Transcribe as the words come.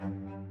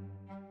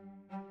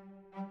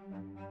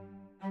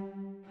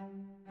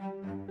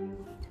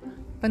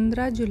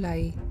15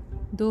 जुलाई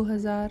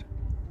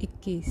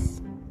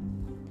 2021।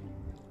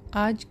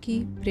 आज की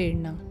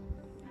प्रेरणा।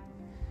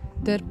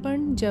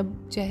 दर्पण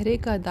जब चेहरे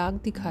का दाग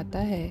दिखाता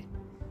है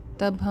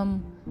तब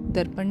हम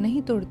दर्पण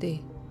नहीं तोड़ते,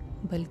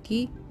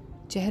 बल्कि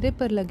चेहरे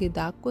पर लगे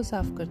दाग को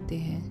साफ करते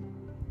हैं।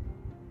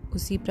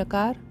 उसी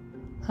प्रकार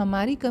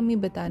हमारी कमी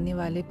बताने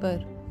वाले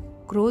पर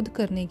क्रोध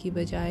करने की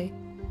बजाय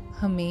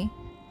हमें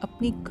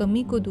अपनी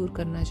कमी को दूर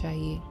करना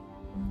चाहिए।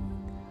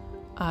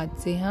 आज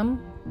से हम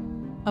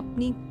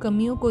अपनी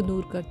कमियों को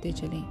दूर करते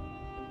चलें।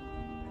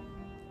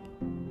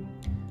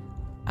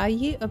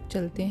 आइए अब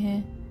चलते हैं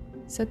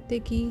सत्य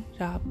की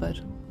राह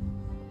पर।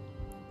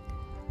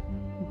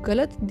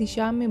 गलत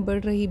दिशा में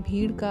बढ़ रही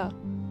भीड़ का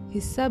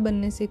हिस्सा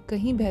बनने से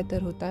कहीं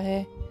बेहतर होता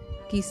है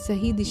कि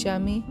सही दिशा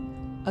में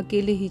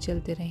अकेले ही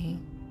चलते रहें।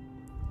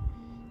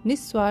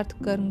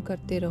 निस्वार्थ कर्म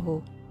करते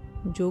रहो,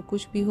 जो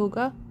कुछ भी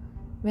होगा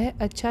वह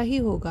अच्छा ही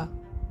होगा।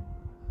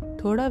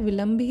 थोड़ा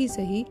विलंब ही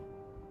सही,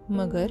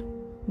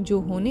 मगर जो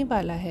होने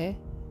वाला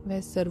है वह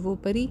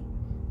सर्वोपरि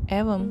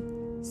एवं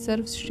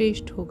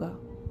सर्वश्रेष्ठ होगा।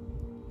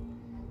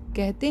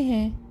 कहते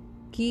हैं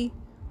कि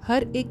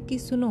हर एक की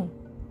सुनो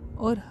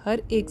और हर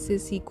एक से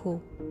सीखो,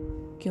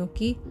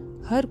 क्योंकि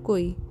हर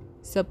कोई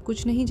सब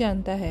कुछ नहीं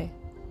जानता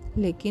है,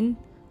 लेकिन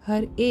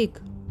हर एक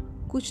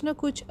कुछ न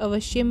कुछ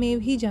अवश्य में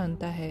भी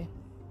जानता है।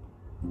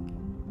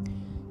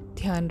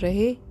 ध्यान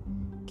रहे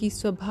कि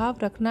स्वभाव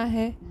रखना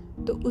है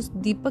तो उस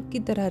दीपक की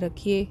तरह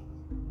रखिए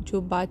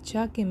जो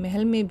बादशाह के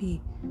महल में भी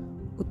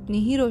उतनी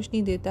ही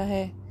रोशनी देता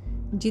है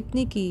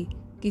जितनी कि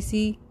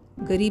किसी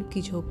गरीब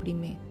की झोपड़ी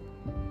में।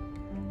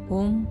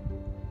 ओम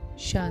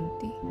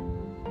शांति।